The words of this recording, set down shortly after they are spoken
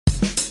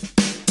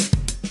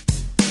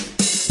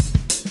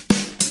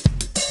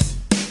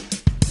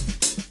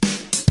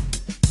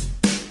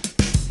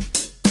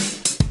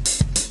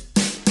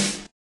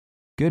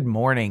Good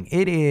morning.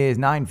 It is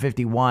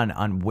 9:51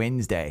 on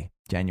Wednesday,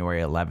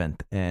 January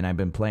 11th, and I've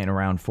been playing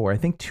around for, I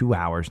think, 2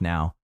 hours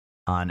now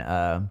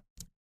on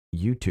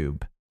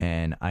YouTube,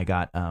 and I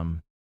got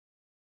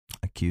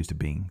accused of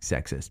being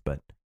sexist, but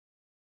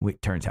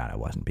it turns out I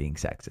wasn't being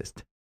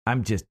sexist.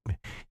 I'm just,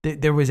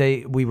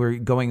 we were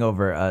going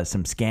over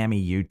some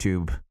scammy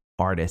YouTube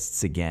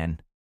artists again,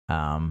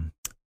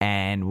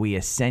 and we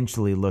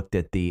essentially looked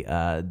at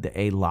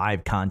a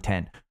live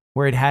content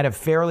where it had a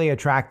fairly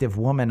attractive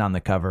woman on the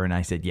cover, and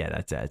I said,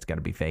 yeah, it's got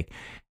to be fake.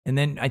 And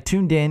then I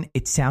tuned in.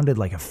 It sounded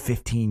like a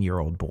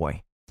 15-year-old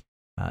boy.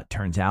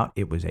 Turns out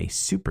it was a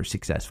super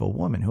successful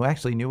woman who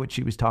actually knew what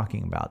she was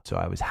talking about, so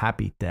I was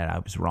happy that I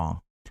was wrong.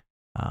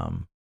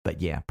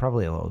 But yeah,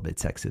 probably a little bit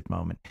sexist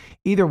moment.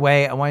 Either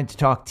way, I wanted to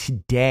talk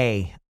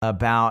today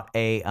about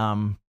a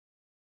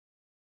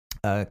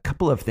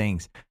couple of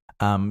things.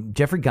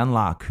 Jeffrey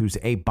Gundlach, who's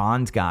a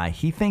bonds guy,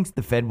 he thinks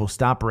the Fed will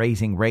stop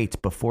raising rates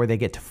before they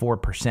get to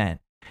 4%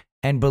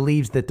 and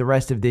believes that the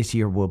rest of this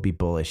year will be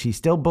bullish. He's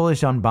still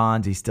bullish on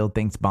bonds. He still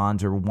thinks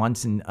bonds are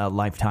once in a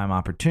lifetime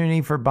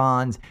opportunity for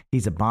bonds.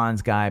 He's a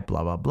bonds guy,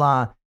 blah, blah,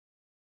 blah.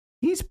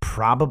 He's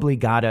probably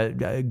got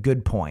a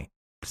good point.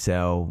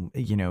 So,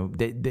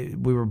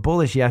 we were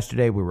bullish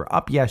yesterday. We were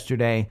up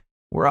yesterday.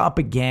 We're up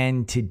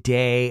again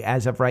today.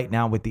 As of right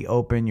now with the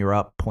open, you're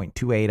up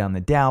 0.28 on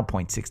the Dow,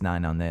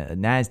 0.69 on the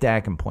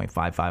NASDAQ, and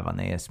 0.55 on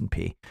the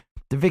S&P.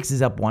 The VIX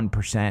is up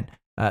 1%.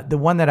 The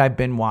one that I've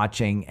been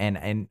watching,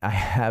 and I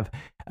have,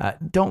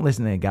 don't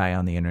listen to the guy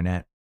on the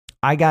internet.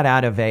 I got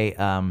out of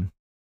a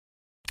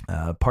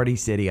Party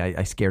City.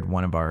 I scared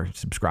one of our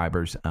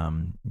subscribers,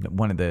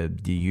 one of the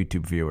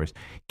YouTube viewers,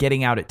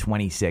 getting out at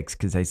 26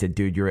 because I said,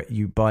 dude,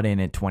 you bought in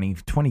at 20,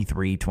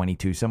 23,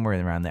 22,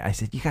 somewhere around there. I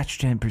said, you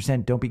got your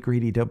 10%. Don't be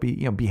greedy. Don't be,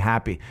 be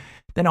happy.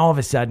 Then all of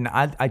a sudden,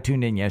 I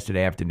tuned in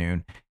yesterday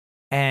afternoon,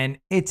 and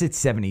it's at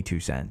 72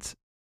 cents.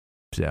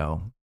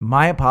 So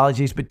my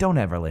apologies, but don't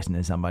ever listen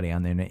to somebody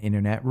on the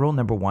internet. Rule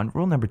number one.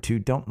 Rule number two,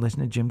 don't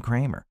listen to Jim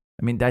Cramer.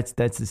 I mean, that's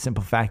the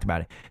simple fact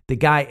about it. The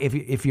guy,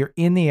 if you're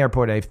in the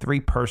airport, I have 3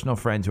 personal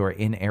friends who are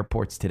in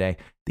airports today.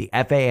 The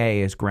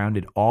FAA has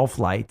grounded all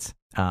flights.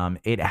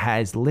 It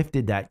has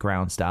lifted that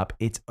ground stop.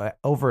 It's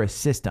over a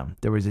system.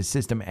 There was a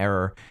system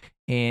error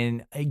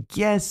in, I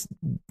guess,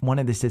 one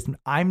of the systems.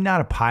 I'm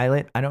not a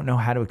pilot. I don't know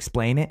how to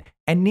explain it.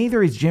 And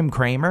neither is Jim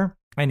Cramer.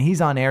 And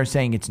he's on air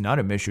saying it's not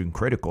a mission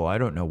critical. I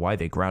don't know why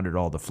they grounded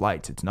all the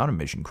flights. It's not a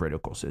mission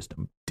critical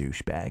system,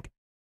 douchebag.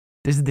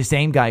 This is the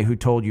same guy who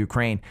told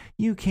Ukraine,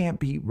 you can't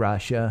beat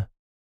Russia.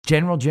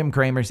 General Jim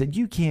Cramer said,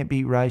 you can't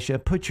beat Russia.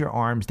 Put your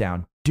arms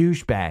down.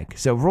 Douchebag.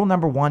 So rule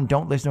number 1,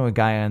 don't listen to a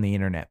guy on the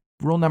internet.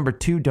 Rule number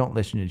 2, don't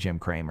listen to Jim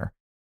Cramer.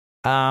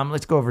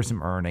 Let's go over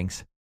some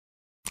earnings.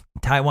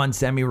 Taiwan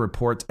Semi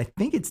reports, I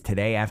think it's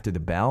today after the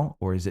bell,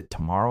 or is it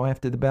tomorrow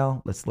after the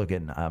bell? Let's look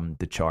at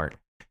the chart.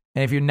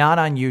 And if you're not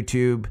on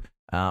YouTube,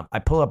 I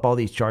pull up all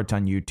these charts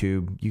on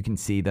YouTube. You can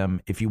see them.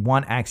 If you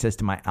want access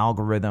to my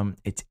algorithm,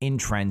 it's in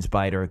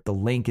TrendSpider. The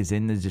link is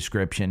in the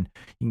description.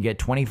 You can get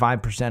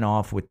 25%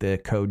 off with the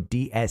code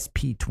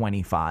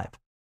DSP25.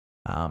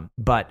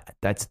 But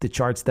that's the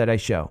charts that I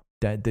show.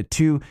 The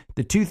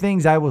two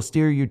things I will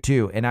steer you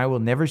to, and I will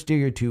never steer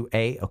you to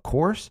a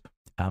course.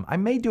 I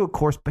may do a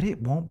course, but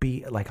it won't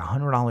be like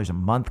 $100 a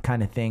month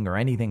kind of thing or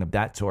anything of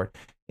that sort.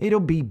 It'll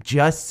be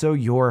just so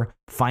you're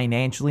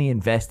financially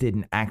invested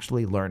in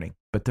actually learning.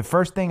 But the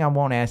first thing I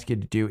won't ask you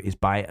to do is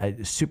buy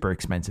a super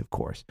expensive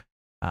course.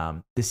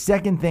 The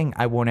second thing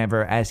I won't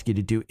ever ask you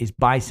to do is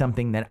buy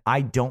something that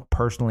I don't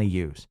personally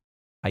use.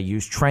 I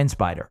use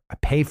TrendSpider. I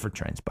pay for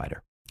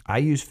TrendSpider. I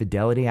use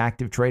Fidelity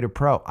Active Trader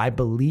Pro. I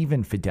believe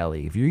in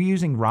Fidelity. If you're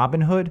using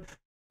Robinhood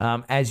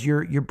as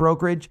your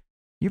brokerage,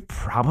 you're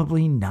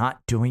probably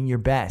not doing your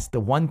best. The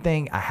one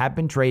thing I have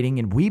been trading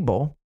in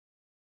Webull,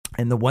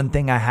 and the one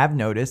thing I have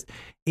noticed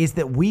is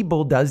that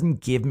Webull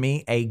doesn't give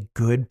me a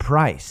good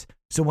price.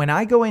 So when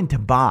I go in to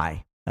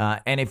buy,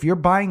 and if you're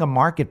buying a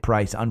market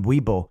price on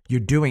Webull, you're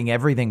doing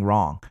everything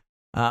wrong.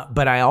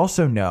 But I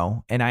also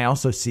know, and I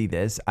also see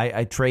this,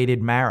 I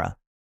traded Mara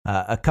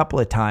a couple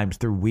of times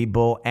through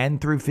Webull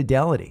and through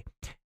Fidelity.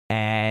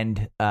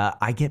 And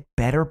I get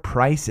better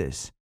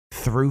prices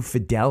through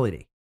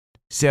Fidelity.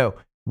 So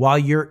while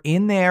you're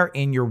in there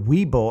in your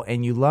Webull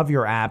and you love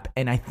your app,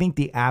 and I think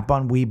the app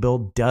on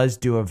Webull does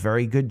do a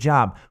very good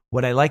job.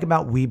 What I like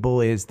about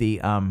Webull is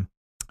the,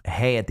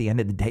 hey, at the end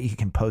of the day, you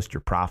can post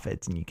your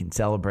profits and you can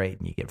celebrate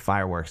and you get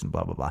fireworks and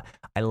blah, blah, blah.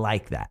 I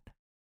like that.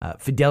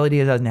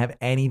 Fidelity doesn't have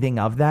anything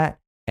of that.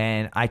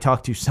 And I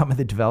talked to some of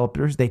the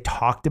developers. They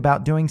talked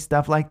about doing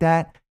stuff like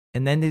that.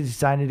 And then they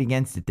decided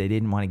against it. They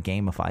didn't want to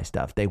gamify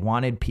stuff. They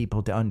wanted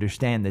people to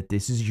understand that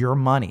this is your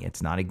money.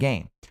 It's not a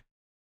game.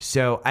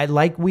 So I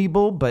like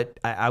Webull, but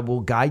I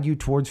will guide you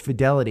towards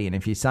Fidelity. And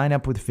if you sign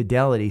up with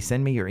Fidelity,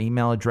 send me your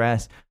email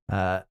address.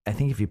 I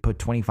think if you put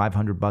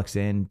 $2,500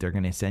 in, they're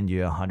going to send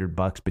you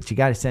 $100, but you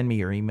got to send me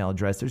your email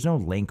address. There's no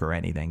link or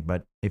anything,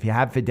 but if you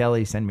have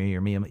Fidelity, send me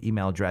your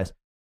email address.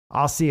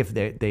 I'll see if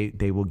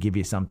they will give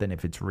you something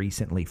if it's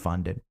recently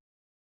funded.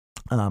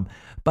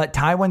 But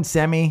Taiwan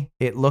Semi,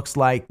 it looks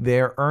like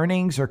their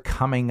earnings are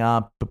coming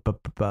up.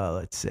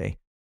 Let's see,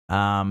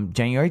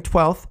 January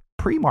 12th,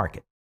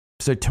 pre-market.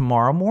 So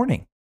tomorrow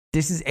morning.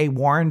 This is a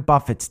Warren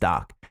Buffett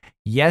stock.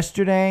 On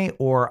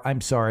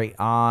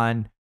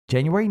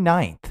January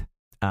 9th,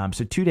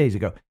 so 2 days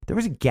ago, there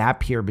was a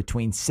gap here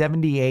between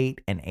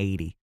 78 and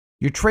 80.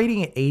 You're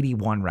trading at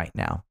 81 right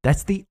now.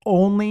 That's the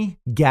only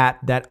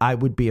gap that I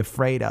would be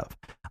afraid of.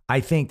 I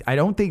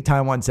don't think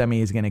Taiwan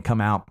Semi is going to come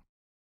out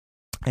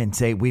and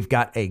say we've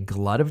got a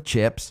glut of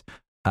chips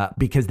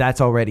because that's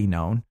already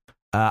known.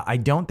 I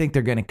don't think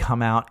they're going to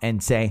come out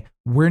and say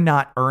we're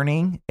not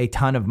earning a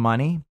ton of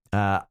money.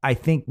 I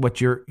think what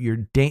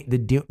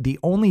the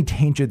only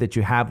danger that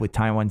you have with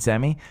Taiwan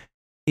Semi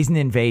is an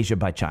invasion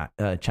by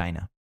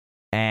China,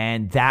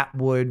 and that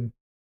would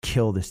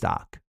kill the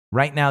stock.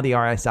 Right now, the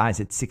RSI is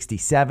at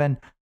 67.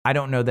 I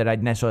don't know that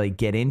I'd necessarily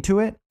get into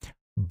it,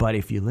 but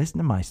if you listen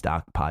to my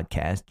stock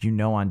podcast, you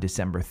know on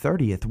December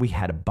 30th, we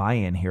had a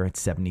buy-in here at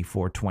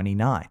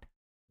 74.29.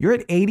 You're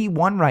at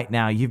 81 right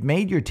now. You've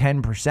made your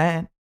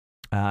 10%.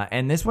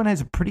 And this one has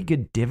a pretty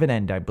good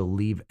dividend, I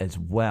believe, as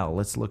well.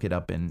 Let's look it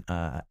up in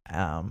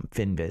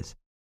FinViz.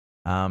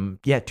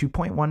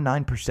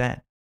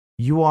 2.19%.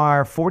 You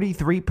are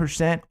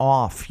 43%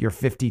 off your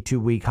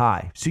 52-week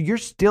high. So you're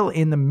still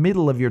in the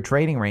middle of your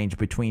trading range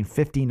between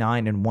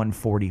 59 and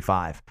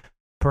 145.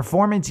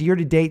 Performance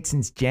year-to-date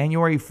since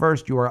January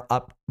 1st, you are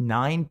up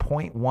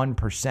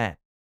 9.1%.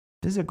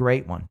 This is a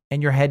great one.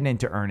 And you're heading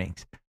into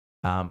earnings.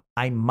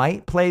 I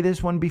might play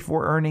this one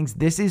before earnings.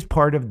 This is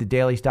part of the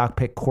Daily Stock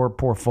Pick core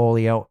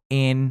portfolio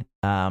in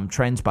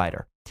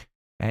TrendSpider.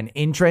 And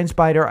in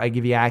TrendSpider, I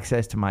give you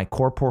access to my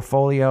core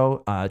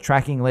portfolio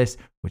tracking list,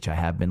 which I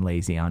have been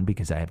lazy on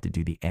because I have to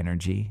do the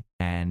energy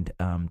and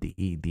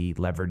the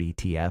levered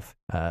ETF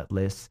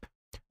lists.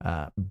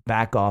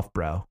 Back off,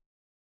 bro.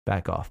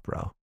 Back off,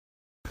 bro.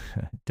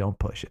 Don't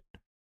push it.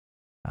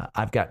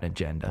 I've got an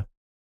agenda.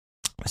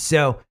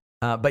 So,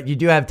 but you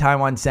do have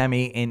Taiwan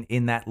Semi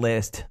in that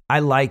list.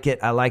 I like it.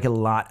 I like it a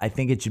lot. I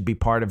think it should be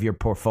part of your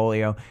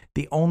portfolio.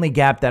 The only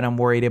gap that I'm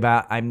worried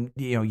about,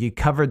 you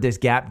covered this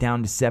gap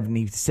down to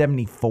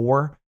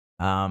 74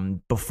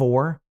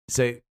 before.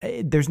 So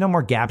there's no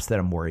more gaps that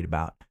I'm worried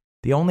about.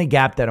 The only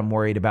gap that I'm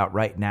worried about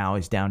right now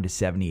is down to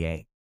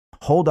 78.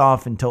 Hold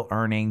off until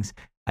earnings.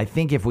 I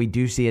think if we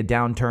do see a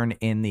downturn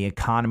in the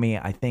economy,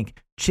 I think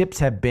chips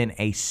have been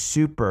a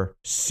super,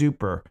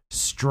 super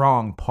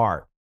strong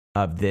part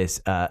of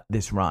this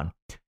run.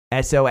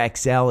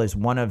 SOXL is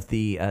one of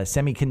the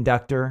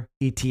semiconductor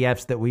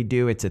ETFs that we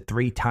do. It's a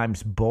 3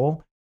 times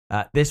bull.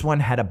 This one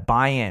had a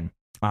buy-in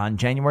on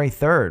January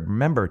 3rd.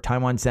 Remember,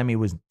 Taiwan Semi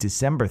was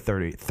December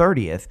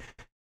 30th.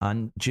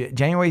 On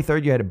January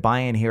 3rd, you had a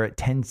buy-in here at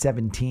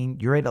 1017.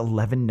 You're at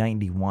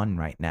 1191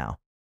 right now.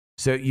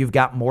 So you've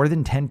got more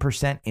than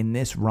 10% in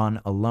this run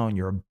alone.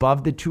 You're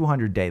above the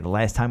 200-day. The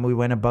last time we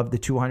went above the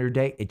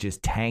 200-day, it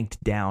just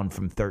tanked down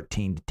from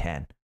 13 to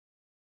 10.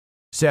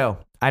 So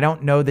I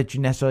don't know that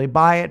you necessarily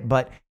buy it,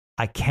 but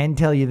I can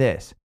tell you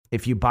this.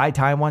 If you buy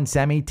Taiwan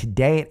Semi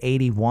today at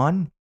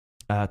 81,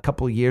 a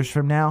couple of years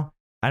from now,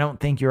 I don't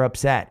think you're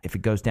upset if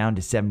it goes down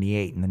to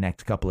 78 in the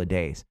next couple of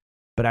days.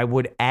 But I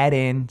would add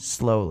in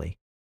slowly.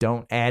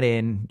 Don't add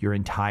in your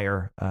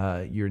entire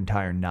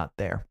nut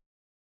there.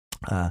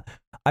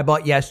 I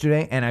bought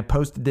yesterday, and I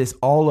posted this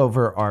all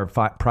over our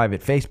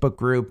private Facebook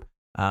group,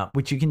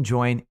 which you can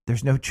join.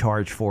 There's no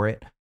charge for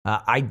it.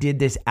 I did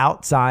this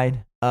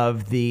outside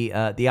of the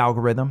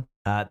algorithm.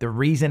 The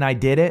reason I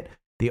did it,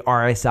 the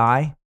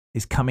RSI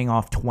is coming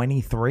off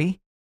 23.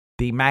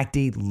 The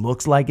MACD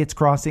looks like it's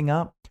crossing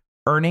up.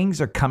 Earnings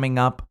are coming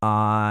up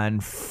on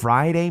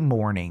Friday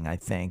morning, I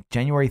think,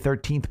 January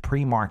 13th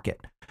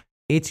pre-market.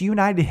 It's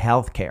United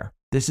Healthcare.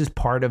 This is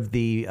part of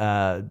the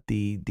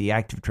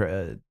active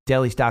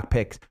Daily Stock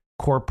Picks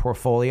core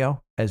portfolio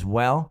as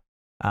well.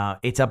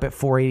 It's up at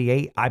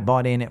 488. I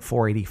bought in at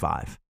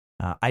 485.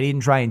 I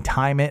didn't try and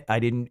time it.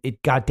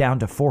 It got down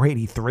to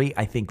 483,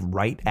 I think,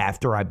 right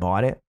after I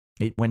bought it.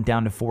 It went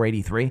down to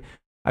 483.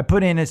 I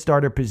put in a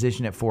starter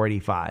position at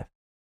 485.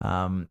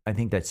 I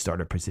think that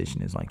starter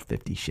position is like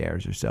 50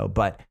 shares or so,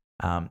 but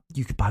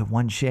you could buy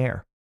one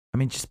share. I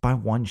mean, just buy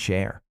one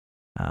share.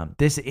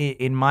 This,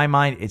 in my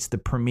mind, it's the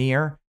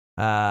premier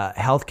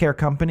healthcare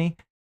company.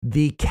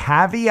 The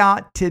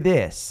caveat to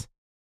this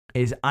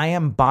is I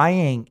am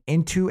buying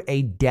into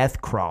a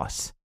death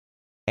cross.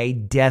 A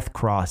death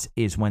cross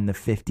is when the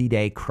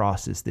 50-day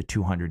crosses the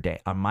 200-day.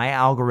 On my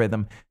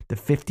algorithm, the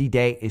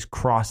 50-day is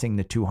crossing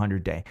the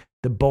 200-day.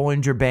 The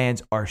Bollinger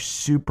Bands are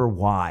super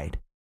wide.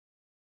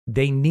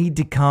 They need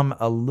to come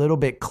a little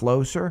bit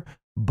closer,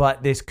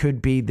 but this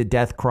could be the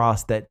death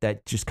cross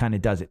that just kind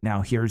of does it.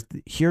 Now,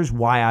 here's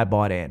why I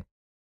bought in.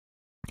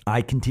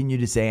 I continue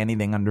to say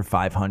anything under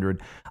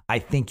 500, I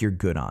think you're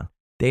good on.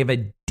 They have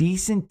a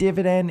decent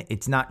dividend.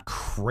 It's not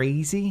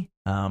crazy.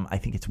 I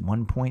think it's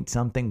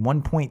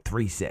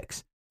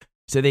 1.36.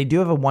 So they do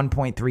have a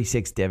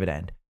 1.36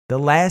 dividend. The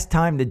last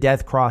time the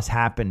death cross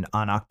happened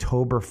on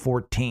October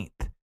 14th,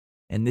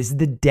 and this is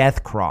the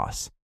death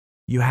cross.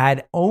 You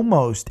had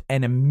almost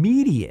an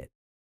immediate,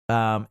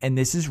 and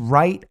this is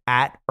right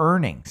at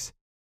earnings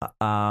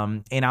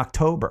in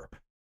October.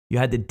 You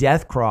had the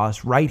death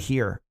cross right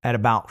here at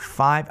about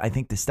 5. I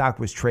think the stock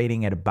was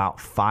trading at about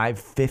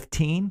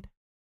 5.15.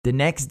 The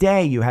next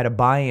day, you had a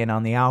buy-in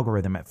on the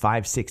algorithm at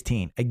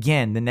 5.16.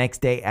 Again, the next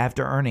day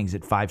after earnings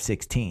at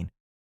 5.16.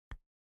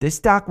 This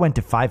stock went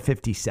to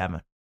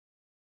 5.57.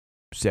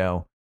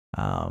 So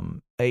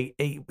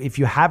if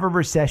you have a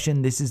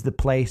recession, this is the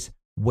place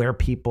where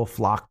people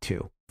flock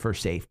to for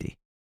safety.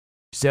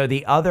 So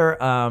the other,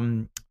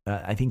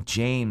 I think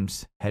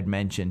James had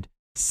mentioned,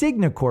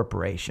 Cigna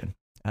Corporation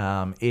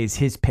is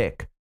his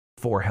pick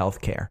for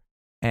healthcare.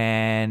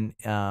 And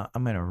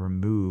I'm going to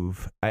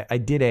remove, I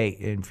did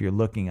if you're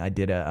looking, I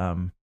did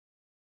a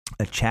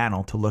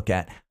channel to look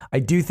at. I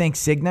do think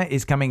Cigna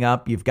is coming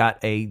up. You've got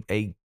a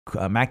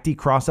MACD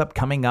cross up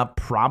coming up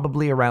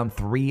probably around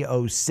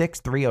 306,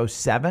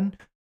 307.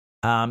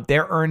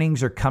 Their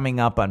earnings are coming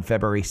up on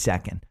February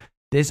 2nd.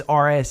 This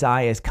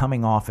RSI is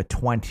coming off at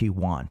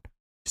 21.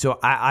 So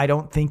I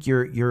don't think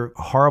you're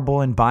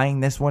horrible in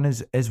buying this one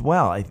as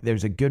well.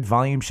 There's a good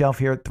volume shelf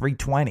here at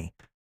 320.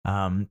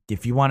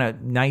 If you want a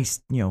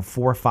nice,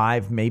 4,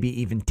 5,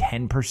 maybe even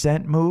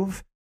 10%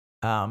 move,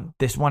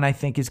 this one I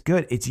think is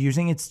good. It's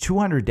using its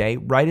 200-day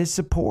right as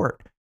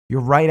support.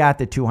 You're right at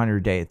the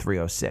 200-day at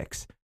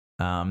 306.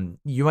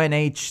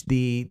 UNH,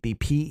 the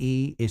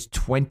PE is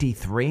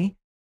 23.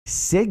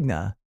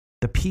 Cigna,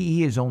 the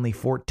PE is only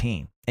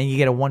 14, and you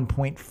get a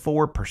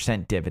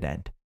 1.4%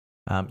 dividend.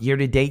 Year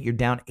to date, you're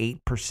down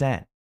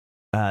 8%.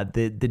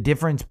 The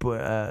difference,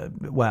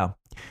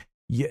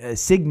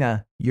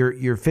 Cigna,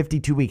 your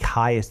 52-week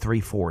high is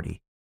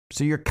 340.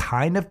 So you're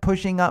kind of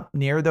pushing up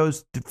near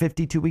those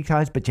 52-week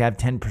highs, but you have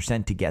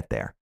 10% to get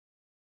there.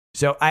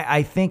 So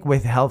I think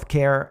with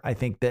healthcare, I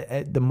think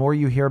that the more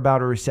you hear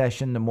about a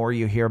recession, the more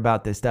you hear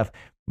about this stuff.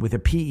 With a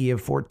PE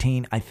of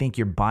 14, I think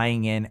you're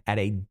buying in at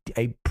a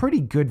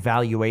pretty good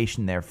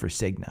valuation there for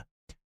Cigna.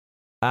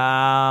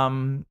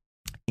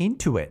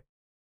 Intuit.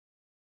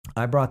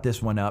 I brought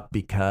this one up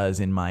because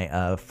in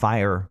my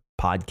Fire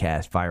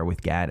podcast, Fire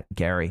with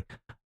Gary,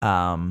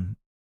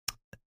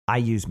 I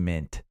use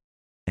Mint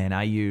and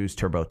I use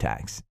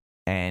TurboTax,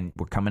 and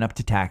we're coming up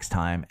to tax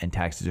time, and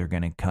taxes are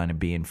going to kind of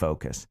be in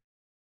focus.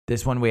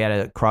 This one, we had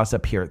a cross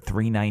up here at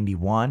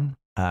 391,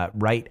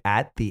 right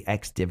at the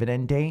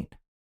ex-dividend date.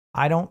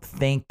 I don't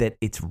think that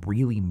it's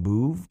really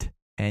moved,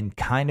 and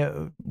kind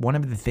of one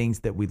of the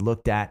things that we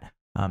looked at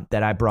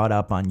that I brought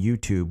up on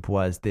YouTube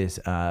was this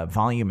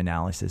volume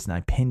analysis, and I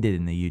pinned it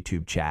in the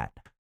YouTube chat.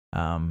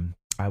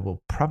 I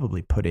will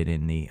probably put it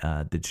in the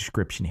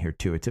description here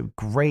too. It's a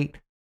great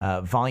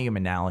volume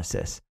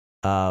analysis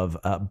of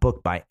a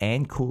book by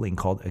Ann Cooling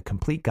called A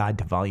Complete Guide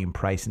to Volume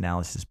Price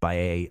Analysis by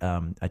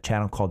a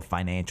channel called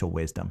Financial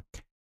Wisdom.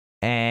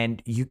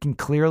 And you can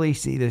clearly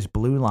see this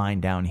blue line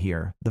down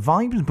here. The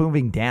volume is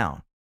moving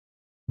down,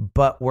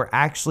 but we're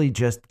actually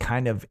just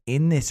kind of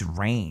in this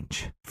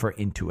range for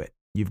Intuit.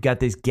 You've got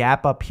this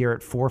gap up here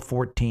at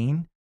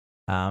 414.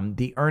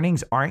 The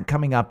earnings aren't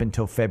coming up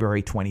until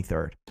February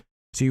 23rd.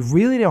 So you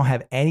really don't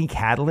have any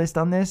catalyst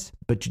on this,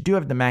 but you do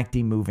have the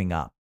MACD moving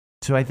up.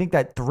 So I think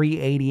that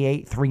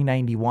 388,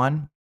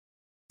 391,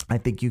 I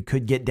think you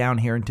could get down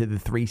here into the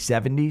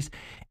 370s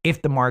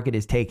if the market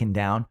is taken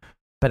down.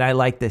 But I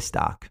like this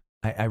stock.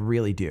 I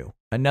really do.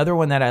 Another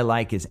one that I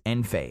like is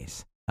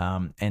Enphase.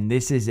 And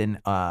this is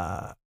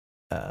a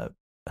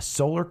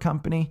solar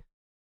company.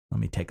 Let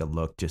me take a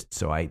look just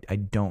so I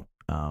don't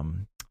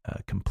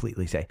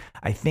completely say.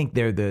 I think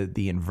they're the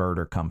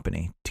inverter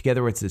company.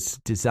 Together with this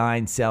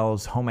design,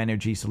 sells home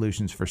energy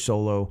solutions for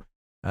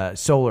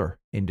solar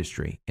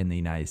industry in the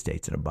United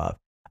States and above.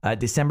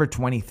 December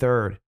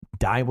 23rd,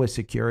 Daiwa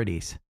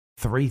Securities,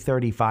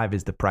 335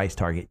 is the price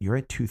target. You're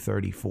at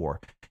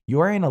 234. You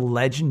are in a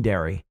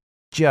legendary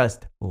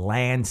just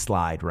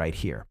landslide right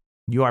here.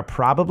 You are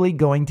probably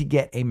going to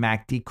get a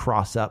MACD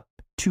cross up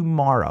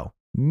tomorrow,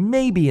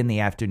 maybe in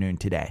the afternoon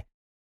today.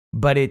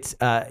 But its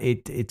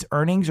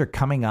earnings are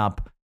coming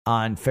up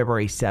on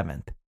February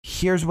 7th.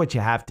 Here's what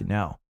you have to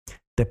know.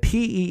 The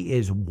PE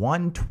is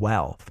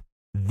 112.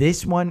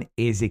 This one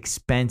is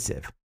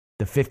expensive.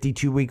 The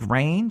 52-week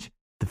range,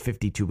 the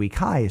 52-week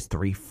high is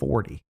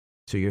 340.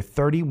 So you're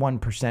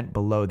 31%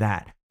 below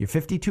that. Your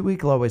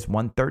 52-week low is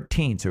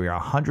 113. So you're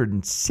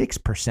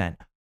 106%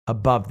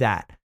 above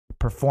that.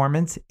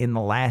 Performance in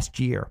the last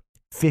year,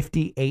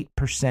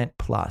 58%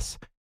 plus.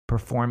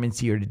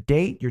 Performance year to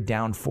date, you're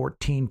down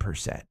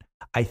 14%.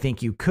 I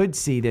think you could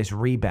see this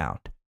rebound.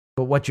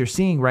 But what you're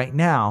seeing right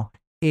now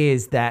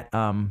is that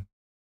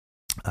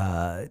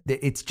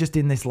it's just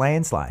in this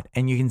landslide.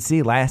 And you can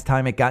see last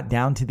time it got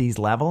down to these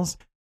levels,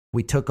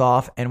 we took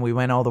off and we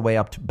went all the way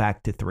up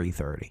back to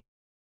 330.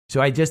 So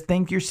I just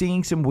think you're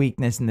seeing some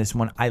weakness in this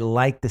one. I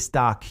like the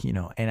stock,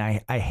 and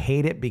I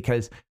hate it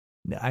because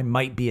I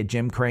might be a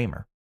Jim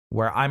Cramer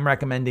where I'm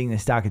recommending the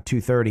stock at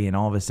 230 and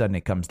all of a sudden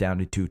it comes down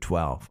to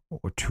 212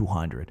 or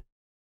 200.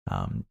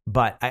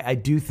 But I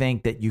do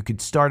think that you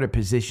could start a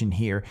position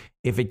here.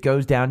 If it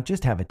goes down,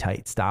 just have a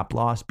tight stop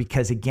loss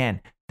because,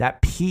 again,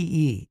 That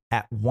PE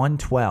at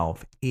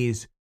 112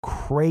 is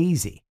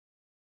crazy.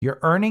 Your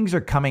earnings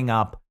are coming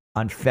up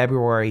on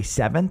February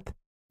 7th.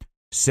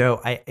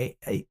 So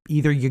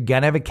either you're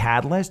going to have a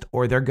catalyst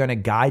or they're going to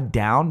guide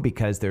down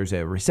because there's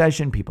a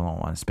recession. People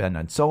don't want to spend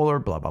on solar,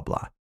 blah, blah,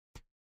 blah.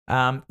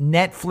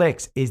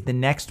 Netflix is the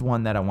next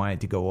one that I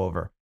wanted to go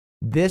over.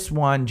 This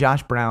one,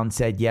 Josh Brown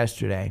said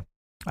yesterday,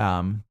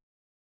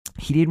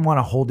 he didn't want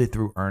to hold it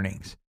through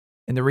earnings.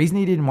 And the reason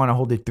he didn't want to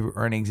hold it through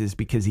earnings is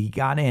because he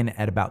got in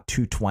at about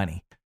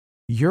 220.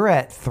 You're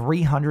at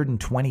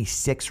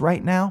 326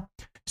 right now.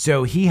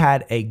 So he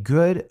had a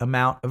good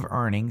amount of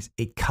earnings.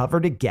 It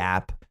covered a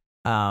gap.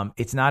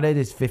 It's not at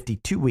his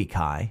 52-week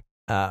high,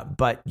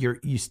 but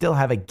you still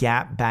have a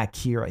gap back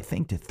here, I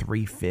think, to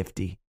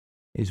 350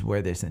 is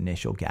where this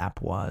initial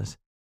gap was.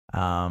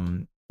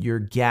 Your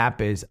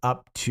gap is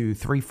up to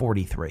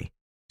 343.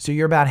 So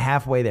you're about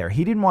halfway there.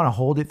 He didn't want to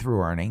hold it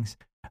through earnings.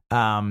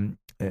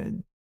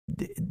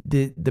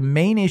 The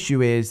main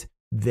issue is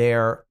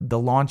the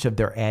launch of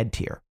their ad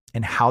tier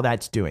and how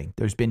that's doing.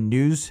 There's been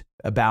news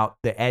about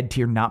the ad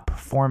tier not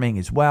performing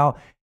as well.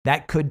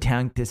 That could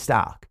tank the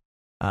stock.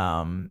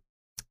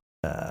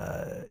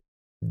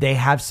 They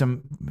have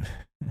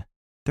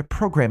their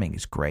programming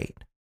is great.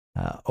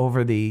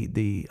 Over the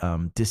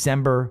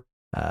December,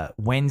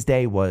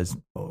 Wednesday was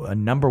a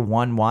number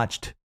one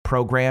watched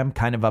program,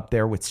 kind of up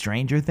there with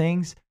Stranger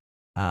Things.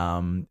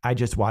 I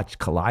just watched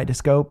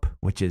Kaleidoscope,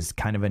 which is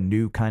kind of a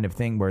new kind of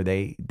thing where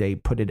they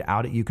put it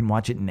out. You can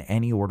watch it in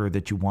any order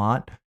that you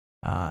want.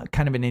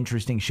 Kind of an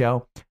interesting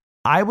show.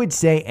 I would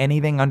say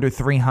anything under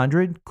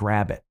 300,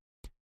 grab it.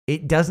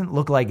 It doesn't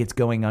look like it's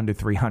going under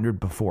 300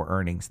 before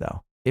earnings,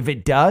 though. If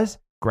it does,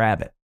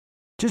 grab it.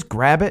 Just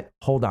grab it,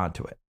 hold on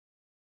to it.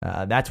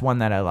 That's one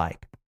that I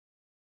like.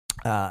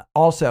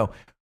 Also,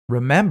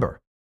 remember,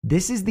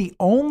 this is the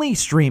only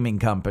streaming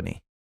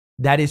company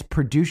that is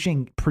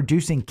producing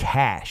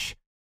cash,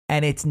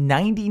 and it's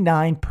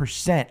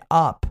 99%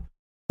 up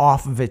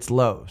off of its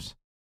lows.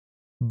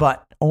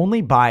 But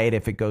only buy it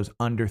if it goes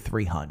under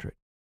 300.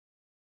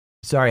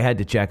 Sorry, I had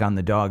to check on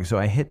the dog, so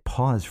I hit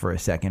pause for a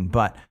second.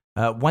 But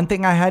one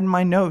thing I had in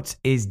my notes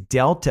is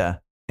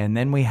Delta, and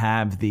then we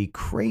have the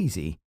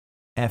crazy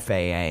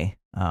FAA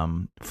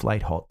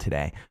flight halt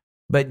today.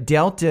 But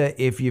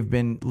Delta, if you've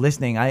been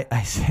listening,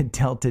 I said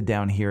Delta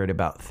down here at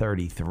about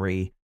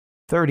 33,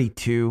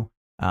 32.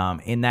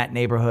 In that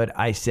neighborhood,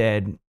 I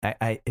said,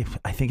 I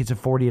think it's a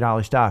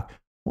 $40 stock.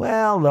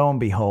 Well, lo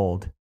and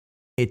behold,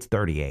 it's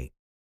 38.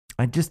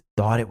 I just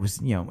thought it was,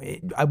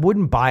 I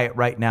wouldn't buy it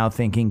right now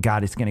thinking,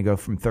 God, it's going to go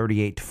from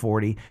 38 to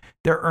 40.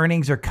 Their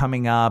earnings are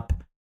coming up.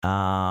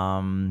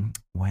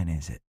 When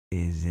is it?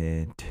 Is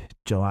it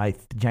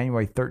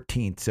January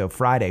 13th? So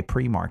Friday,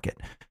 pre-market,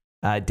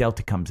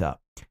 Delta comes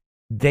up.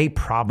 They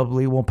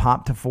probably will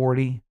pop to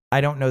 40.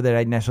 I don't know that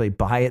I'd necessarily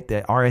buy it.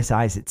 The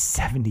RSI is at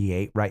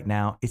 78 right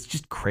now. It's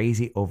just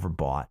crazy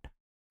overbought.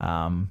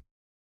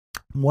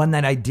 One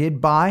that I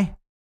did buy,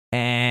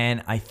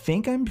 and I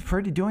think I'm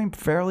doing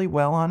fairly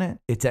well on it.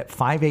 It's at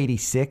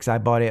 586. I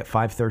bought it at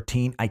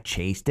 513. I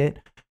chased it.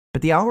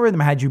 But the algorithm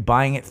had you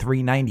buying at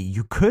 390.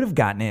 You could have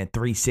gotten it at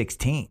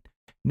 316.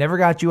 Never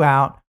got you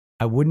out.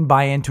 I wouldn't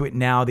buy into it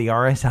now. The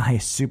RSI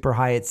is super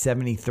high at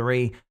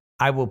 73.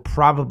 I will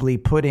probably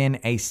put in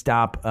a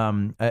stop,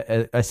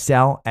 a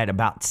sell at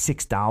about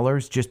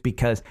 $6 just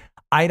because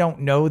I don't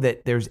know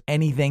that there's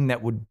anything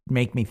that would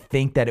make me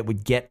think that it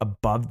would get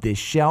above this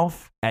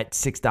shelf at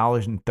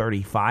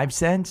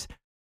 $6.35.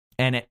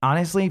 And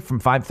honestly, from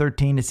 $5.13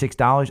 to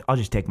 $6, I'll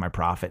just take my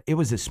profit. It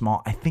was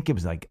I think it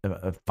was like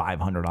a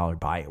 $500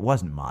 buy. It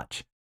wasn't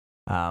much.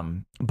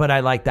 But I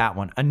like that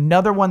one.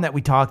 Another one that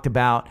we talked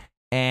about,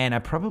 and I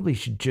probably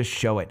should just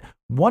show it.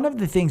 One of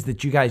the things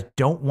that you guys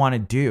don't want to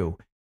do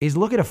is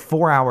look at a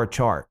 4-hour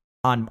chart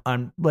on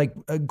like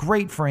a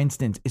great, for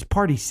instance, is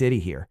Party City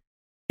here.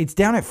 It's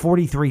down at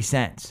 43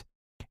 cents.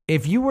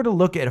 If you were to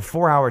look at a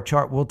 4-hour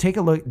chart, we'll take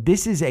a look.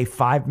 This is a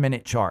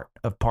 5-minute chart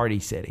of Party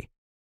City.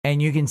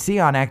 And you can see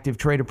on Active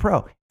Trader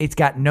Pro, it's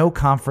got no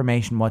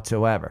confirmation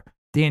whatsoever.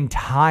 The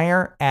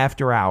entire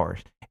after hours,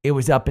 it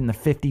was up in the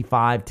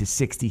 55 to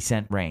 60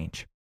 cent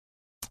range.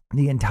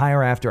 The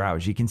entire after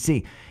hours. You can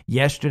see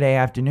yesterday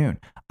afternoon,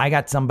 I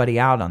got somebody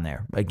out on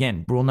there.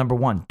 Again, rule number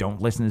 1,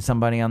 don't listen to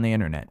somebody on the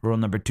internet. Rule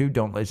number 2,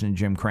 don't listen to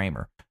Jim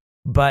Cramer.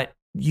 But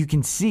you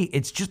can see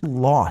it's just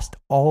lost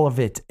all of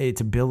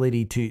its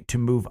ability to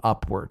move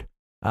upward.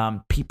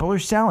 People are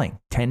selling.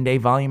 10-day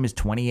volume is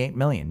 28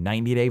 million.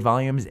 90-day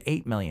volume is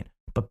 8 million.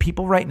 But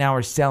people right now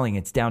are selling.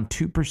 It's down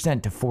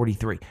 2% to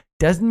 43.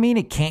 Doesn't mean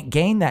it can't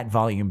gain that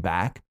volume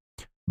back.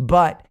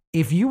 But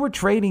if you were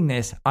trading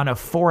this on a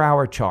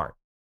 4-hour chart,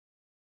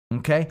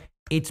 okay,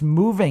 it's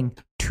moving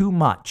too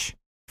much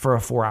for a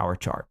 4-hour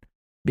chart.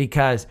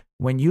 Because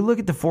when you look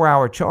at the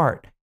 4-hour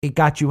chart, it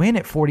got you in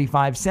at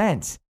 45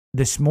 cents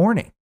this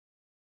morning.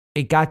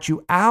 It got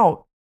you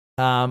out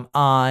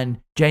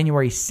on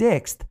January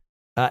 6th.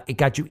 It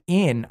got you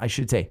in, I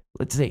should say,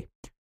 let's see.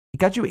 It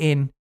got you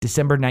in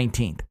December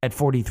 19th at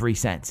 43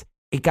 cents.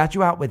 It got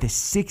you out with a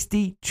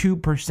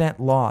 62%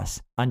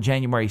 loss on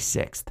January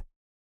 6th.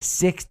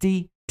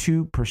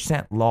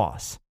 62%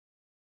 loss.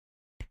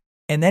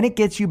 And then it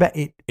gets you back.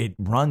 It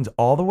runs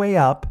all the way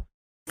up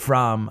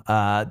from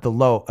the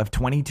low of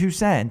 22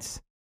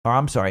 cents, or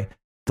I'm sorry,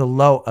 the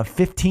low of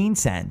 15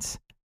 cents.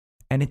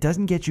 And it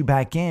doesn't get you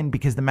back in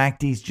because the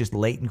MACD is just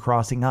late in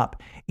crossing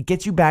up. It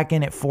gets you back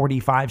in at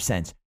 45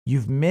 cents.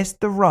 You've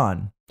missed the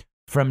run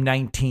from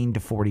 19 to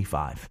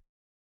 45.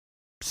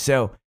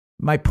 So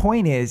my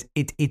point is,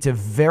 it's a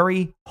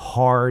very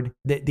hard,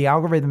 the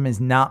algorithm is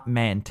not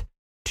meant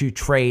to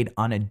trade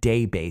on a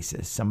day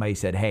basis. Somebody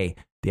said, hey,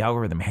 the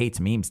algorithm hates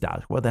meme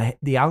stocks. Well,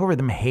 the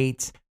algorithm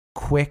hates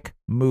quick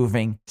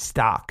moving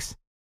stocks.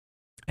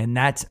 And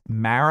that's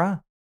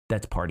Mara,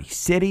 that's Party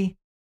City.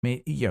 I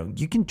mean,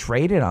 you can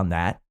trade it on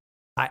that.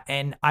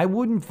 And I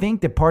wouldn't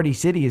think that Party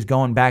City is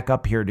going back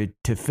up here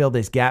to fill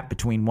this gap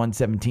between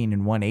 117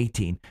 and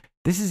 118.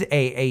 This is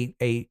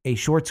a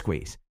short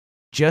squeeze,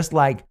 just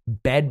like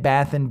Bed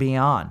Bath &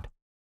 Beyond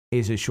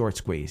is a short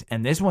squeeze.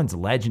 And this one's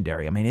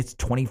legendary. I mean, it's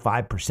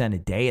 25% a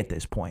day at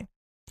this point.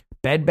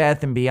 Bed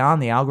Bath &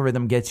 Beyond, the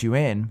algorithm gets you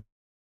in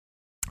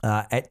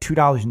at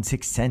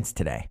 $2.06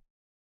 today.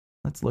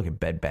 Let's look at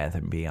Bed Bath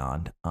 &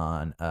 Beyond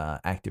on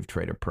Active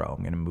Trader Pro.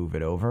 I'm going to move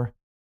it over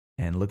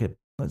and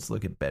let's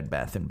look at Bed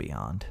Bath &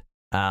 Beyond.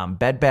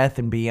 Bed Bath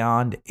 &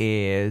 Beyond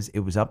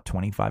it was up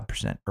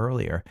 25%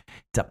 earlier.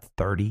 It's up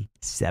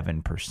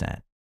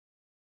 37%.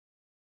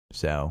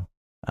 So,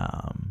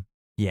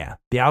 yeah,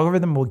 the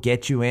algorithm will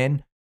get you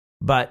in,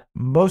 but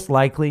most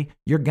likely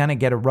you're going to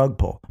get a rug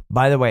pull.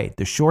 By the way,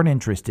 the short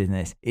interest in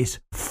this is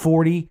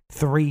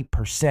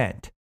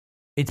 43%.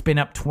 It's been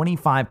up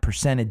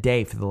 25% a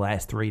day for the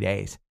last 3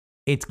 days.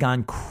 It's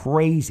gone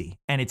crazy,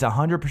 and it's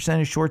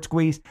 100% a short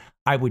squeeze.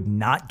 I would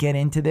not get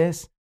into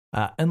this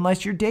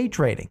unless you're day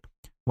trading.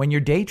 When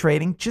you're day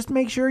trading, just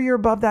make sure you're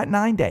above that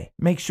 9-day.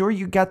 Make sure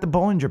you got the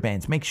Bollinger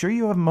Bands. Make sure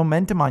you have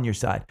momentum on your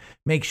side.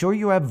 Make sure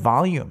you have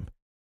volume.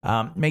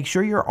 Make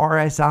sure your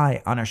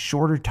RSI on a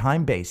shorter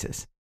time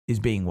basis is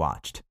being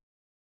watched.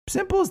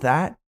 Simple as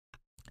that.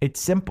 It's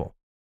simple.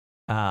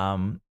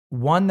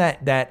 One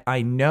that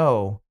I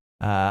know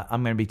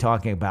I'm going to be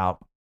talking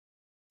about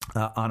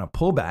on a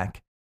pullback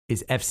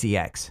is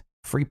FCX,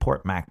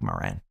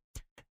 Freeport-McMoRan.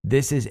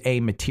 This is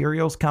a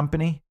materials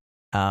company.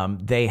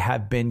 They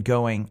have been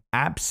going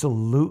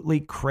absolutely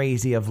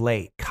crazy of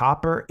late.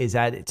 Copper is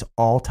at its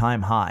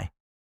all-time high.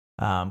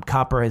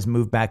 Copper has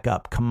moved back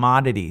up.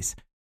 Commodities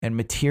and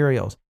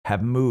materials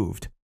have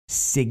moved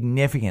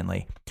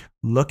significantly.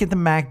 Look at the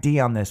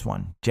MACD on this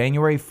one.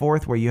 January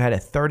 4th, where you had a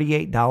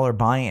 $38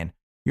 buy-in.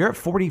 You're at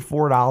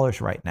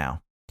 $44 right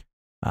now.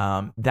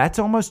 That's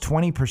almost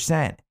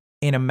 20%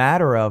 in a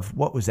matter of,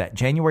 what was that?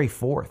 January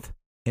 4th.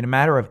 In a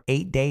matter of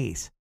 8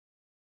 days.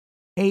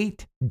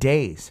 8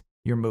 days.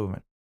 You're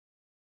moving.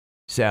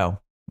 So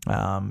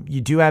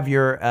you do have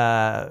your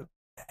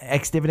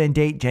ex-dividend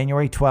date,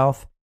 January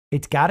 12th.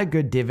 It's got a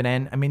good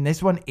dividend. I mean,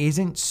 this one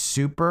isn't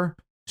super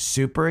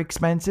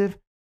expensive.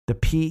 The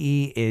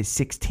PE is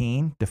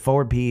 16. The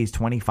forward PE is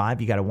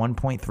 25. You got a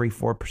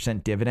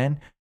 1.34% dividend.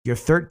 You're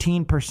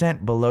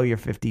 13% below your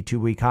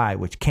 52-week high,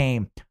 which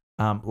came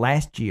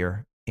last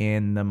year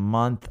in the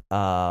month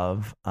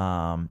of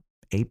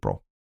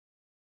April,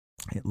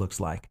 it looks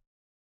like.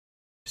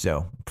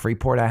 So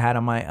Freeport I had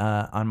on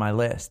my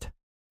list.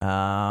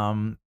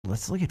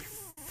 Let's look at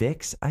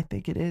Fix. I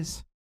think it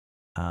is.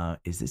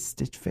 Is this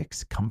Stitch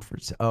Fix?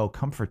 Comfort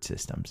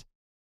Systems.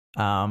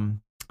 Yeah,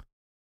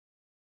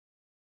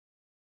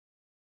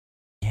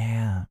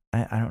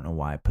 I don't know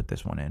why I put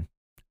this one in.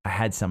 I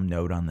had some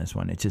note on this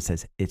one. It just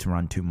says it's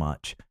run too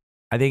much.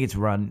 I think it's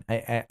run.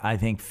 I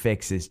think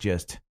Fix is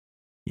just.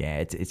 Yeah,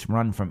 it's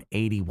run from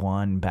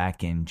 81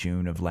 back in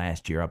June of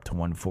last year up to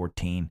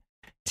 114.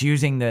 It's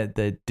using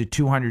the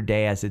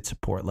 200-day as its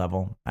support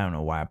level. I don't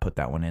know why I put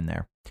that one in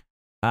there.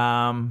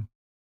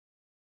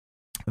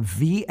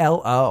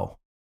 VLO.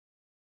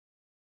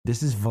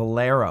 This is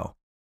Valero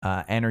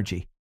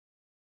Energy.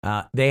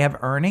 They have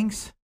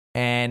earnings,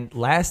 and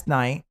last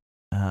night,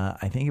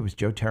 I think it was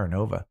Joe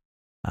Terranova.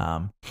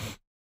 I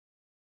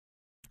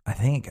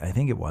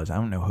think it was. I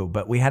don't know who,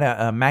 but we had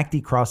a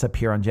MACD cross up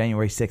here on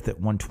January 6th at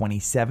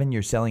 127.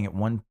 You're selling at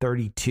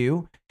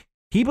 132.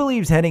 He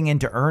believes heading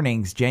into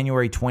earnings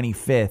January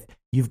 25th,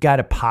 you've got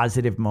a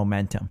positive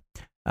momentum.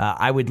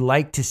 I would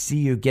like to see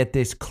you get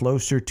this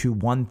closer to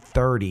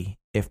 130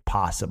 if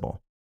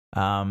possible.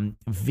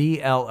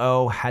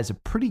 VLO has a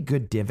pretty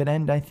good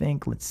dividend, I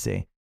think. Let's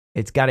see.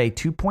 It's got a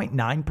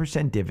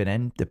 2.9%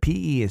 dividend. The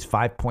PE is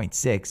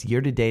 5.6. Year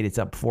to date, it's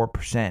up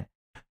 4%.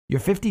 Your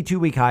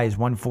 52-week high is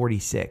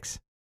 146.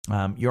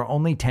 You're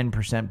only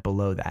 10%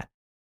 below that.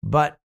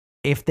 But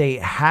if they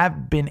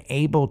have been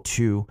able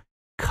to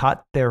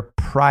cut their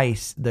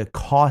price, the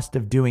cost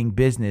of doing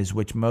business,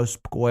 which most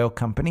oil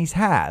companies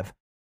have,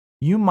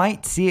 you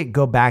might see it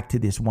go back to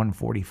this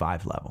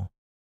 145 level.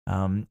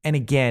 And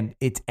again,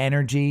 it's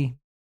energy.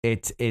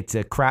 It's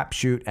a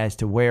crapshoot as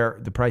to where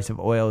the price of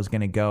oil is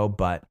going to go,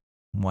 but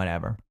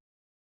whatever.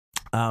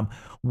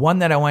 One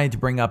that I wanted to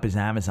bring up is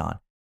Amazon.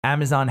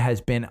 Amazon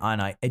has been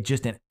on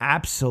just an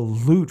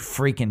absolute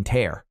freaking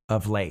tear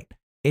of late.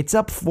 It's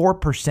up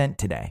 4%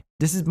 today.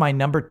 This is my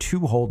number 2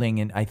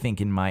 holding, I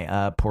think, in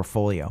my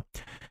portfolio.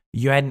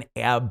 You had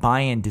a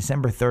buy-in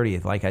December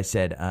 30th. Like I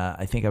said,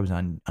 I think I was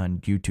on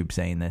YouTube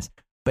saying this,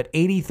 but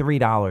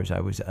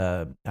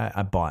 $83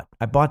 I bought.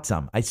 I bought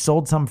some. I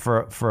sold some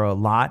for a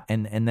lot,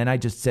 and then I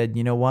just said,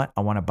 you know what?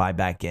 I want to buy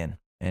back in,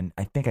 and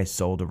I think I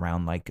sold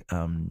around 80.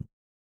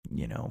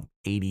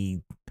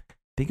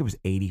 I think it was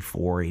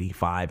 84,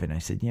 85, and I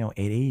said, at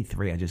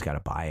 83, I just got to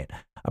buy it.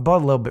 I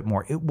bought a little bit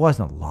more. It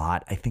wasn't a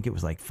lot. I think it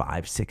was like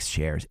 5-6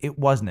 shares. It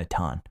wasn't a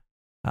ton,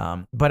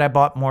 but I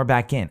bought more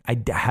back in.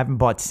 I haven't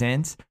bought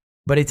since,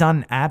 but it's on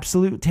an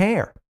absolute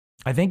tear.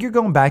 I think you're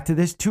going back to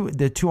the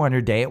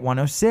 200-day at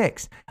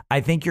 106.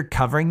 I think you're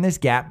covering this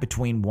gap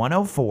between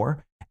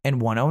 104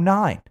 and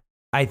 109.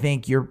 I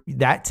think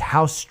that's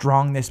how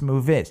strong this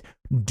move is.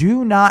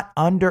 Do not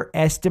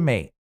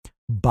underestimate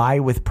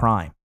Buy with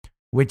Prime,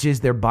 which is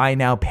their buy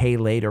now, pay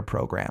later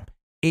program.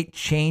 It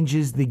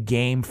changes the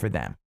game for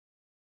them.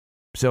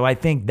 So I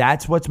think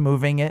that's what's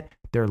moving it.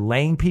 They're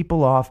laying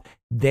people off.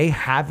 They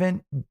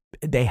haven't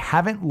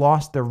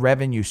lost their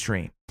revenue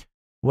stream.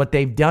 What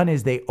they've done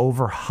is they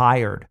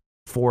overhired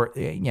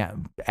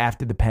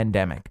after the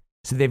pandemic.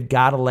 So they've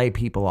got to lay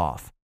people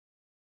off.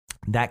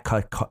 That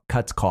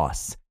cuts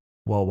costs.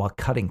 Well, while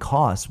cutting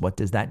costs, what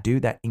does that do?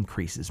 That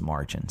increases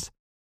margins.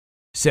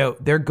 So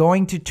they're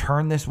going to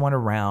turn this one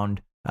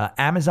around.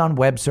 Amazon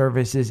Web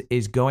Services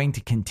is going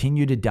to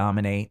continue to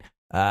dominate.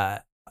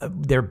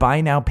 Their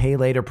buy now, pay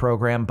later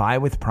program, Buy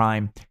with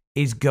Prime,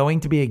 is going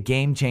to be a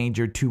game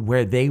changer to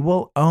where they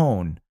will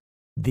own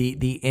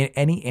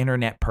any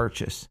internet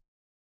purchase.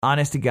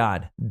 Honest to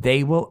God,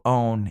 they will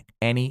own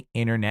any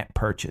internet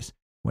purchase.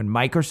 When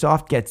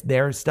Microsoft gets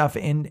their stuff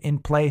in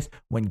place,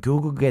 when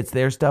Google gets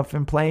their stuff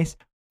in place,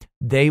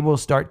 they will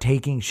start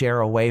taking share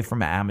away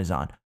from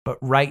Amazon. But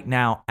right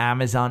now,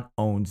 Amazon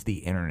owns the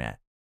internet.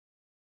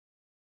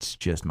 It's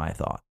just my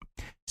thought.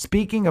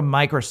 Speaking of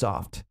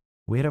Microsoft,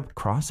 we had a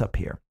cross up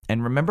here.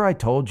 And remember I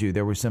told you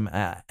there were some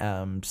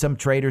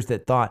traders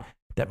that thought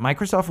that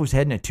Microsoft was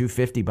heading at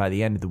 250 by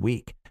the end of the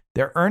week.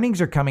 Their earnings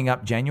are coming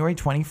up January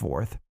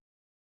 24th.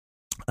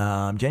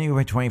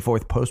 January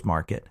 24th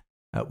post-market,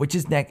 which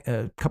is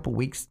a couple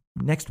weeks,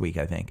 next week,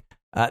 I think.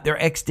 Their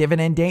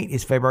ex-dividend date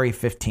is February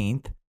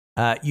 15th.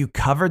 You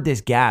covered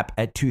this gap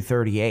at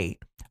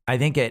 238. I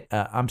think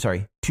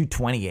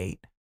 228.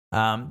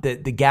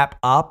 The gap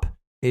up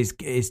is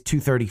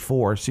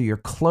 234, so you're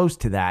close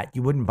to that.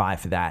 You wouldn't buy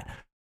for that.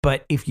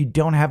 But if you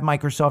don't have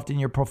Microsoft in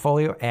your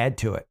portfolio, add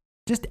to it.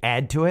 Just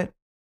add to it.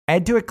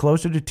 Add to it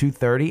closer to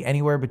 230,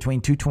 anywhere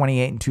between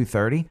 228 and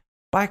 230.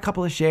 Buy a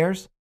couple of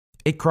shares.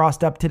 It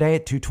crossed up today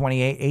at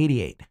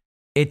 228.88.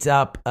 It's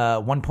up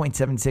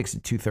 1.76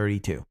 at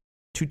 232.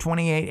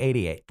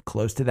 228.88.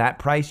 Close to that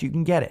price, you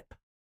can get it.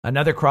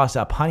 Another cross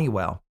up,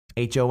 Honeywell.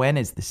 HON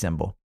is the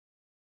symbol.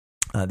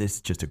 This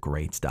is just a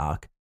great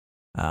stock.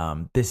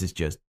 This has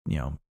just,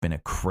 been a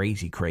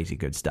crazy, crazy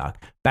good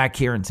stock. Back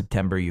here in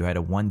September, you had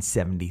a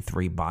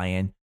 173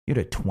 buy-in. You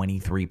had a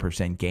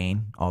 23%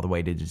 gain all the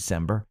way to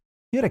December.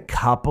 You had a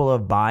couple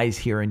of buys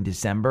here in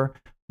December,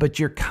 but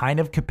you're kind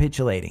of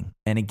capitulating.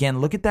 And again,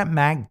 look at that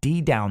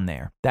MACD down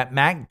there. That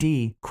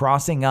MACD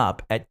crossing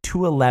up at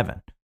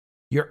 211.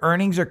 Your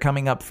earnings are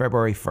coming up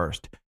February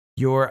 1st.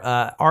 Your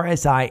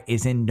RSI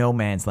is in no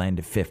man's land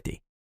at 50.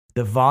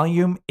 The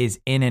volume is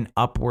in an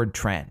upward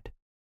trend.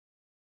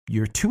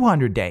 Your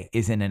 200-day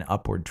is in an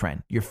upward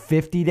trend. Your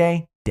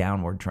 50-day,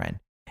 downward trend.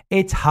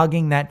 It's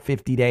hugging that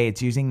 50-day.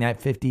 It's using that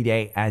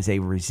 50-day as a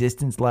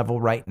resistance level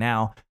right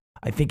now.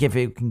 I think if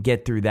it can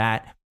get through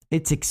that,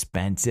 it's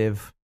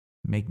expensive.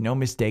 Make no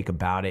mistake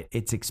about it.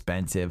 It's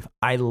expensive.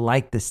 I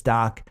like the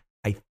stock.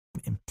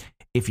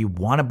 If you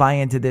want to buy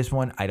into this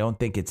one, I don't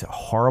think it's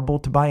horrible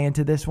to buy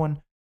into this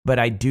one. But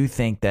I do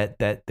think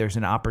that there's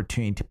an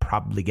opportunity to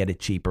probably get it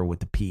cheaper with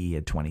the PE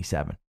at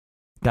 27.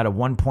 Got a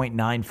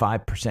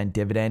 1.95%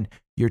 dividend.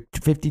 Your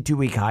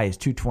 52-week high is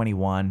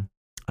 221.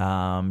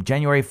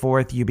 January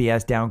 4th,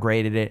 UBS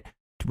downgraded it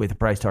with a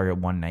price target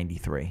of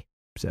 193.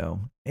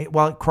 So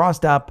while it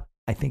crossed up,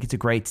 I think it's a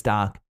great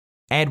stock.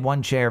 Add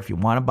one share if you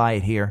want to buy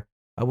it here.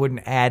 I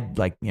wouldn't add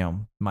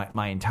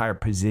my entire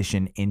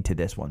position into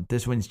this one.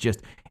 This one's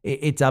just,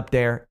 it's up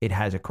there. It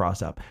has a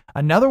cross up.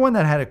 Another one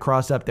that had a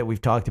cross up that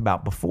we've talked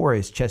about before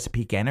is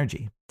Chesapeake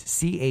Energy,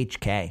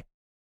 CHK.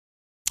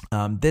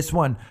 This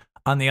one,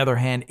 on the other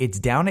hand, it's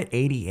down at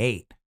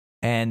 88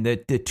 and the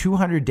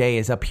 200-day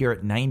is up here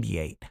at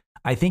 98.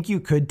 I think you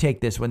could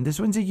take this one. This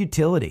one's a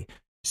utility.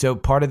 So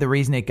part of the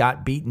reason it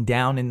got beaten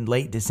down in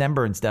late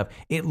December and stuff,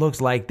 it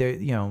looks like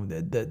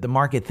the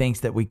market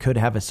thinks that we could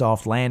have a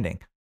soft landing.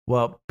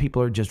 Well,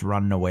 people are just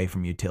running away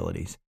from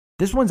utilities.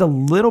 This one's a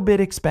little bit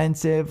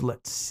expensive.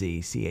 Let's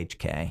see,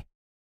 CHK.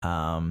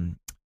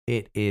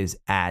 It is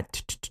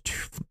at,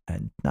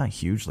 not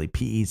hugely,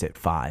 PE's at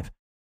 5,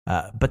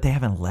 but they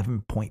have an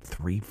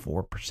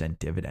 11.34%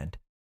 dividend.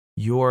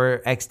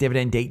 Your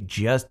ex-dividend date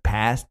just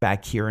passed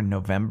back here in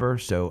November,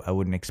 so I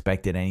wouldn't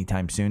expect it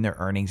anytime soon. Their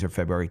earnings are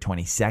February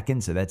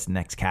 22nd, so that's the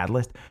next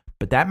catalyst.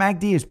 But that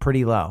MACD is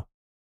pretty low.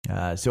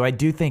 So I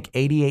do think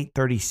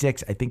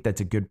 88.36, I think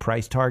that's a good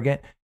price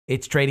target.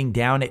 It's trading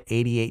down at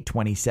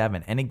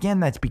 88.27. And again,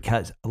 that's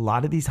because a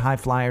lot of these high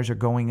flyers are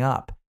going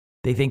up.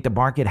 They think the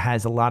market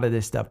has a lot of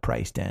this stuff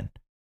priced in.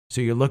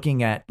 So you're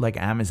looking at like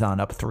Amazon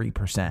up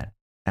 3%.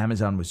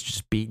 Amazon was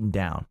just beaten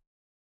down.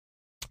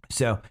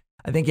 So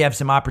I think you have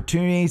some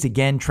opportunities.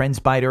 Again,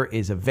 TrendSpider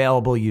is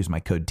available. Use my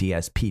code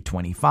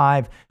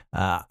DSP25.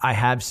 I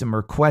have some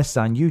requests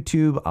on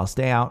YouTube. I'll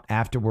stay out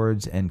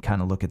afterwards and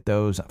kind of look at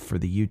those for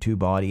the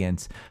YouTube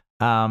audience.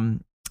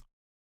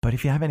 But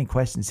if you have any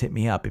questions, hit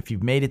me up. If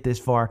you've made it this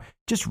far,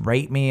 just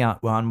rate me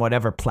on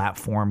whatever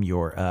platform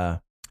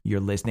you're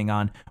listening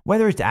on.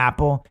 Whether it's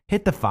Apple,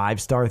 hit the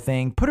 5-star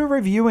thing. Put a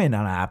review in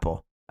on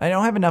Apple. I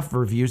don't have enough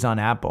reviews on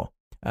Apple.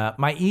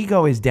 My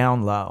ego is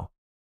down low.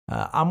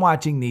 I'm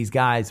watching these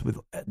guys with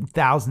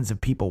thousands of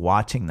people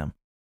watching them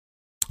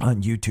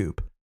on YouTube,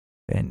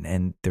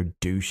 and they're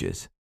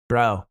douches.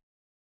 Bro,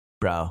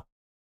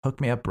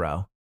 hook me up,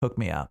 bro. Hook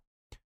me up.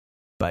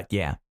 But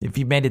yeah, if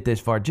you made it this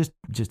far, just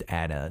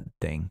add a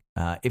thing.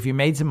 If you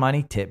made some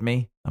money, tip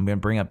me. I'm going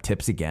to bring up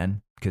tips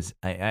again because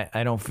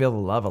I don't feel the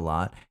love a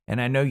lot.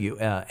 And I know you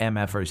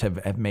MFers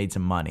have made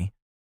some money.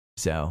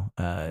 So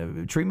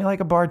treat me like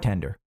a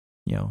bartender.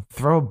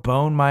 Throw a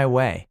bone my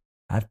way.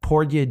 I've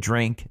poured you a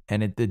drink,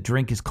 and the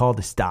drink is called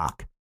a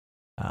stock.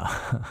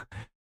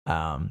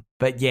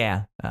 But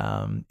yeah,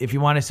 if you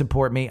want to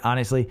support me,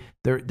 honestly,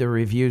 the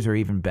reviews are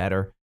even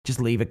better.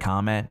 Just leave a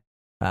comment.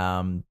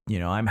 I'm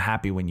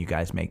happy when you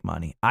guys make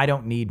money. I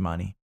don't need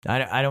money.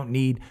 I don't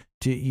need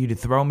you to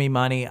throw me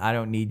money. I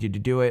don't need you to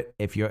do it.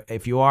 If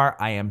you are,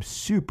 I am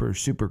super,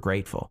 super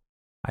grateful.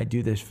 I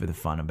do this for the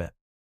fun of it.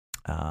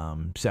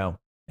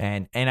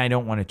 And I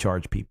don't want to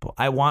charge people.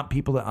 I want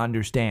people to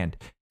understand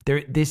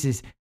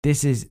there's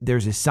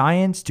a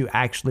science to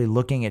actually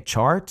looking at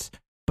charts.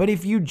 But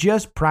if you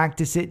just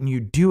practice it and you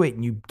do it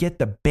and you get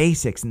the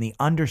basics and the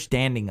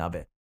understanding of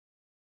it,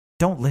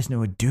 don't listen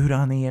to a dude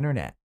on the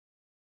internet.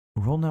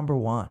 Rule number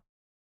 1.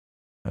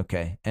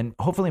 Okay. And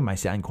hopefully my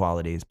sound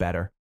quality is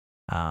better.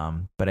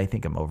 But I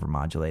think I'm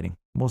overmodulating.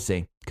 We'll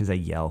see because I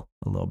yell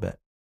a little bit.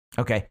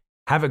 Okay.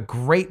 Have a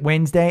great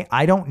Wednesday.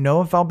 I don't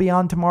know if I'll be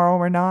on tomorrow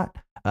or not.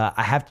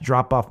 I have to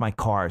drop off my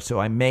car, so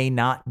I may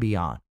not be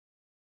on.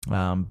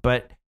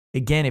 But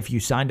again, if you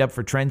signed up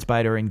for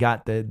TrendSpider and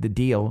got the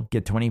deal,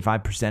 get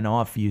 25%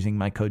 off using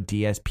my code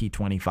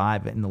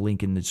DSP25 and the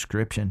link in the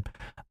description.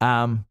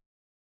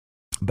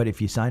 But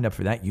if you signed up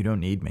for that, you don't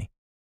need me.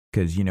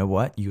 Because you know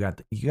what? You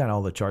got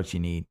all the charts you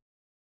need.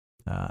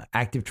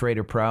 Active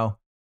Trader Pro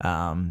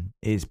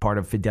is part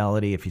of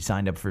Fidelity. If you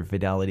signed up for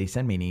Fidelity,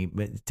 send me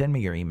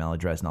your email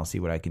address and I'll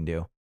see what I can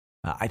do.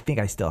 I think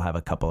I still have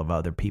a couple of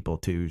other people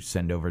to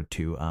send over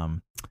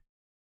to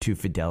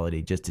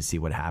Fidelity just to see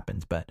what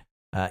happens. But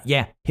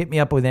yeah, hit me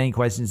up with any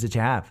questions that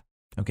you have.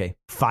 Okay,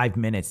 5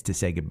 minutes to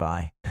say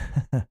goodbye.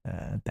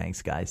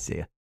 Thanks, guys. See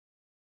ya.